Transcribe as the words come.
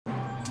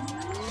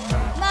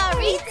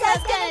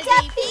Maritza's gonna do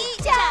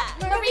pizza!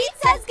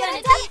 Maritza's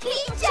gonna do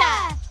pizza!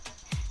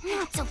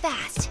 Not so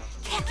fast.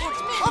 Can't catch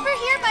me. Over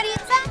here,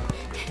 Maritza!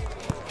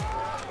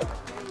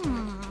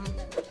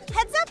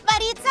 Heads up,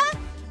 Maritza!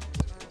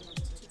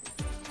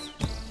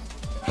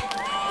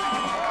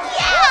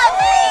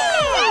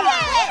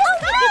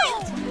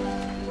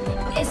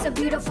 It's a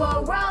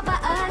beautiful world by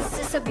us.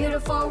 It's a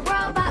beautiful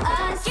world by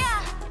us.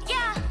 Yeah,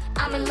 yeah.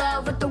 I'm in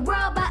love with the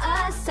world by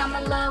us. I'm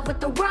in love with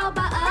the world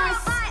by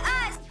us.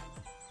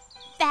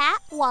 That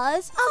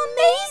was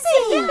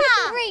amazing!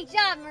 Great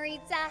job,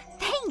 Maritza.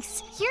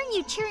 Thanks! Hearing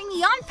you cheering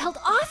me on felt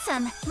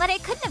awesome, but I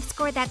couldn't have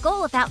scored that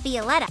goal without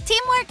Violetta.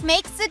 Teamwork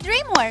makes the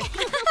dream work.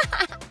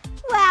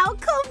 Wow,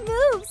 cool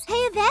moves!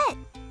 Hey, Evette!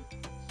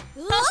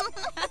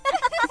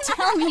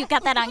 Tell me you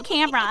got that on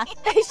camera.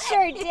 I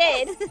sure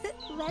did.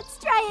 Let's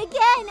try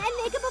again and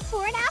make a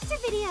before and after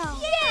video.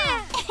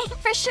 Yeah!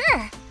 For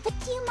sure. But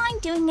do you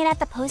mind doing it at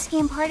the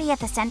post-game party at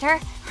the center?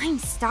 I'm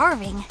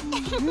starving.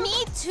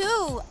 Me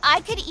too.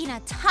 I could eat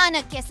a ton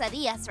of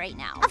quesadillas right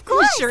now. Of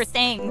course. Sure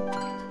thing.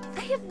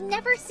 I have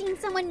never seen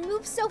someone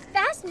move so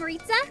fast,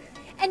 Maritza.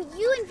 And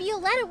you and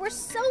Violetta were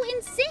so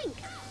in sync.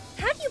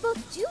 How do you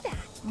both do that?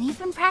 We've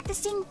been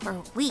practicing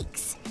for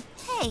weeks.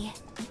 Hey,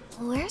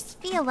 where's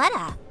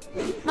Violetta?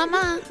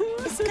 Mama,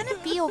 it's gonna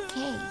be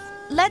okay.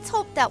 Let's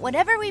hope that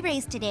whatever we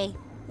raise today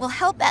will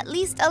help at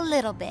least a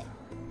little bit.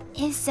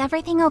 Is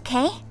everything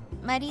okay?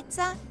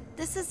 Maritza,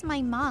 this is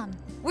my mom.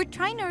 We're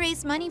trying to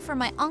raise money for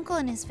my uncle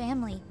and his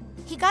family.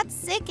 He got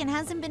sick and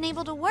hasn't been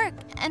able to work,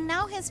 and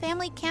now his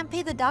family can't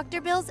pay the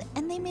doctor bills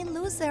and they may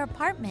lose their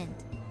apartment.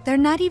 They're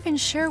not even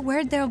sure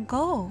where they'll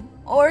go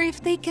or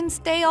if they can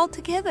stay all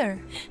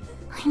together.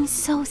 I'm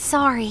so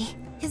sorry.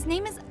 His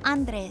name is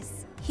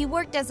Andres. He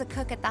worked as a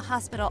cook at the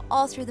hospital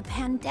all through the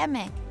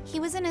pandemic. He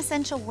was an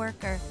essential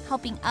worker,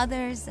 helping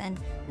others, and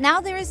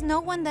now there is no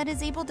one that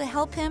is able to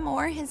help him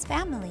or his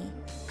family.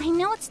 I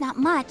know it's not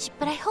much,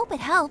 but I hope it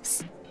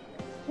helps.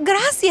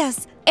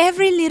 Gracias!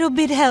 Every little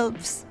bit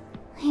helps.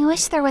 I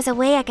wish there was a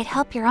way I could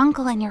help your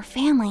uncle and your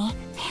family.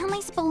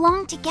 Families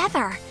belong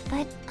together,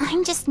 but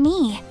I'm just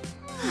me.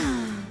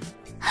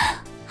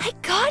 I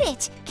got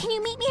it! Can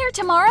you meet me here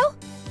tomorrow?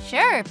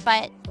 Sure,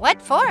 but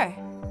what for?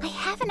 I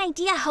have an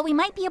idea how we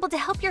might be able to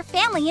help your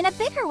family in a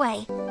bigger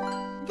way.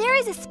 There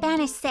is a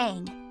Spanish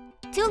saying,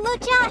 Tu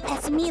lucha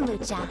es mi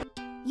lucha.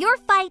 Your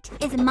fight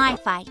is my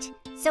fight.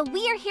 So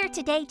we are here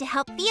today to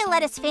help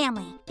Violetta's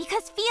family,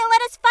 because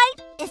Violetta's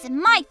fight is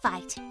my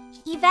fight.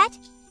 Evette,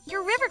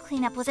 your river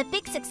cleanup was a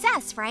big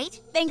success, right?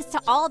 Thanks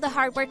to all the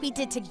hard work we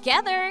did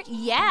together,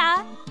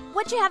 yeah.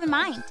 What'd you have in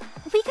mind?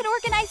 We could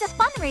organize a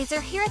fundraiser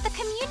here at the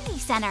community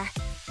center.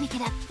 We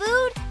could have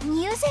food,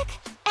 music,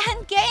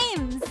 And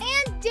games!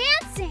 And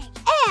dancing!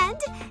 And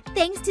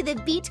thanks to the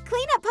beach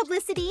cleanup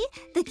publicity,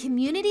 the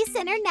community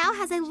center now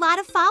has a lot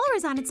of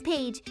followers on its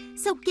page.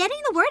 So getting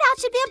the word out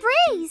should be a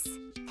breeze.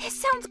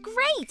 This sounds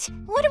great!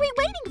 What are we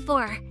waiting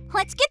for?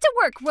 Let's get to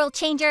work, world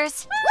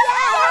changers!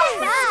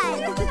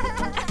 Yeah!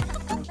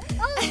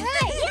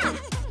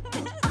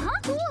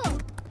 Cool!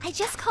 I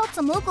just called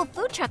some local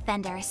food truck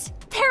vendors.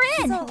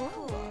 They're in!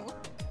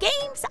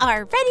 Games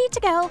are ready to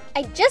go.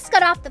 I just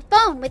got off the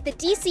phone with the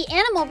DC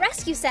Animal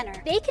Rescue Center.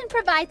 They can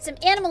provide some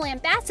animal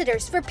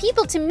ambassadors for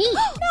people to meet.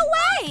 No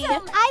way!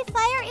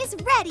 iFlyer is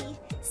ready.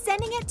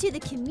 Sending it to the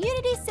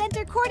community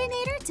center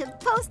coordinator to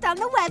post on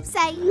the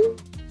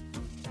website.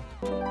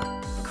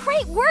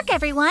 Great work,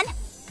 everyone!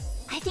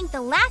 I think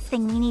the last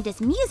thing we need is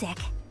music.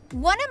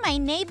 One of my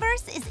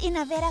neighbors is in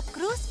a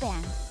Veracruz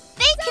band.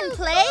 They can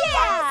play!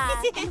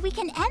 And we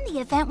can end the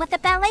event with the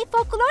ballet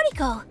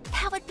Folclorico.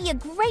 That would be a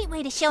great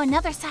way to show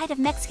another side of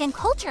Mexican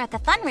culture at the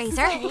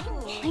fundraiser.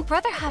 My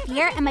brother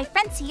Javier and my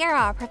friend Sierra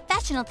are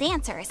professional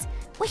dancers.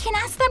 We can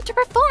ask them to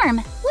perform.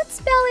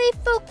 What's ballet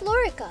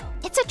Folclorico?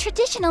 It's a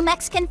traditional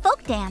Mexican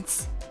folk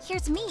dance.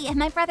 Here's me and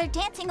my brother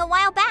dancing a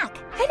while back.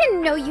 I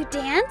didn't know you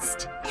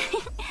danced.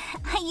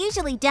 I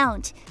usually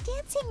don't.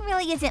 Dancing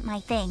really isn't my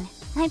thing.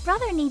 My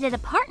brother needed a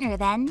partner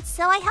then,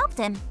 so I helped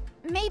him.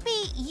 Maybe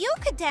you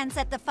could dance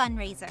at the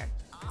fundraiser.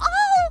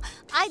 Oh,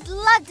 I'd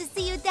love to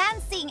see you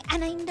dancing,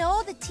 and I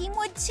know the team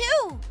would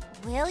too.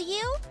 Will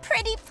you,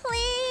 pretty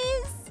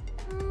please?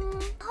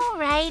 All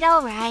right.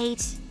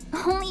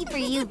 Only for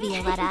you,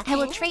 Violetta. I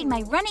will trade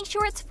my running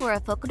shorts for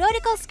a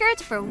Folclorico skirt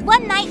for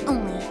one night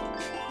only.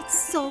 It's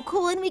so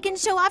cool, and we can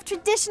show off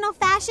traditional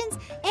fashions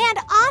and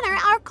honor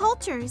our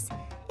cultures.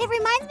 It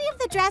reminds me of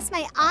the dress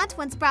my aunt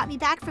once brought me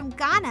back from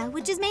Ghana,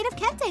 which is made of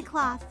kente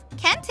cloth.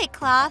 Kente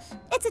cloth?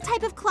 It's a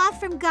type of cloth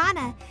from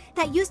Ghana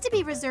that used to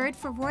be reserved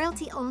for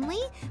royalty only,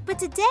 but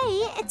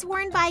today it's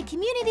worn by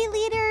community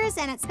leaders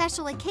and at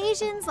special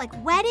occasions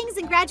like weddings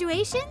and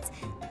graduations.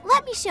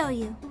 Let me show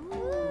you.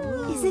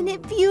 Ooh. Isn't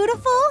it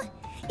beautiful?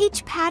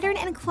 Each pattern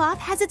and cloth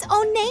has its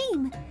own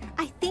name.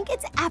 I think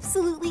it's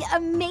absolutely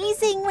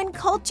amazing when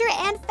culture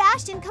and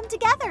fashion come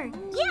together.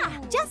 Yeah,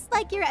 just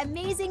like your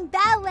amazing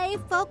ballet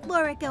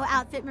Folclorico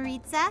outfit,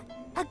 Maritza.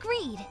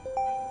 Agreed.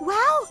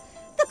 Wow,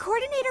 the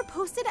coordinator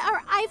posted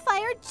our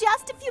iFlyer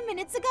just a few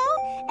minutes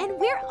ago, and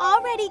we're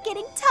already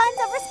getting tons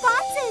of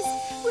responses.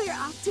 We're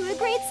off to a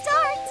great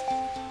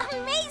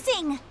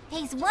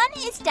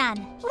is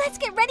done. Let's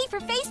get ready for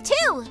phase 2.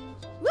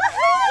 Woohoo!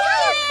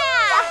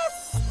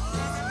 Yes!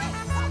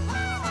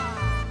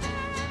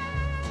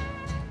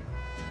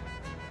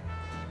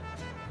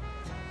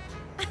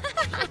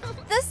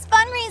 This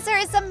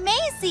fundraiser is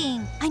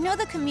amazing! I know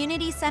the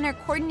community center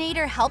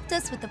coordinator helped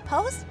us with the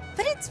post,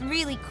 but it's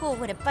really cool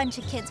what a bunch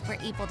of kids were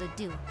able to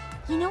do.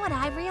 You know what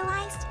I've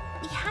realized?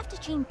 We have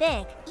to dream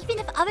big, even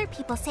if other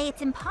people say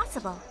it's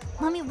impossible.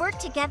 When we work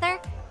together,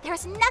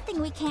 there's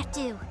nothing we can't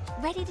do.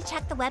 Ready to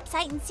check the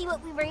website and see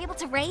what we were able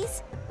to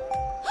raise?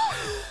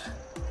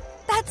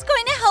 That's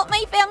going to help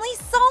my family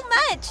so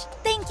much!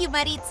 Thank you,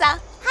 Maritza.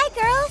 Hi,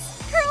 girls!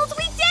 Girls,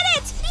 we did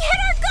it! We hit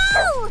our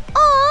goal!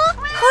 Aw,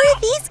 who are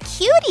these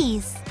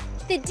cuties?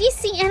 The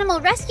DC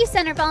Animal Rescue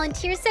Center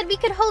volunteers said we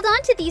could hold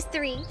on to these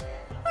 3.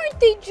 Aren't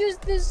they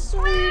just the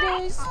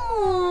sweetest?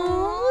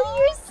 Oh,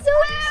 you're so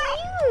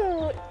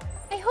cute!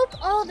 I hope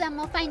all of them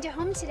will find a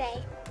home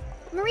today.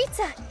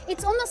 Maritza,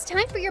 it's almost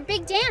time for your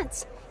big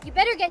dance. You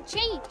better get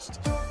changed.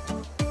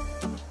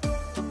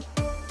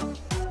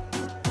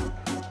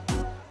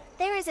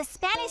 There is a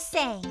Spanish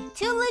saying,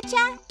 Tu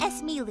lucha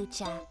es mi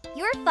lucha.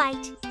 Your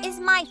fight is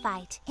my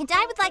fight. And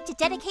I would like to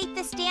dedicate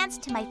this dance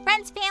to my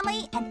friends,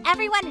 family, and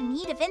everyone in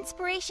need of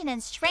inspiration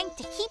and strength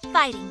to keep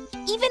fighting,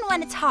 even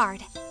when it's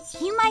hard.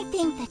 You might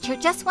think that you're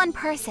just one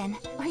person,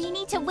 or you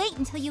need to wait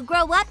until you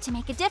grow up to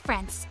make a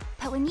difference.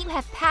 But when you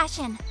have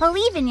passion,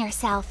 believe in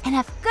yourself, and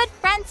have good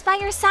friends by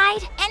your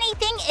side,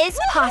 anything is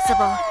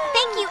possible.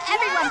 Thank you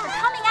everyone for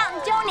coming out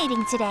and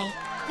donating today.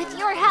 With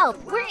your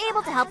help, we're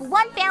able to help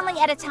one family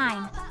at a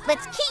time.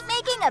 Let's keep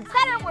making a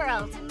better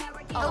world.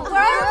 A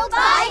world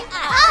by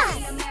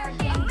us!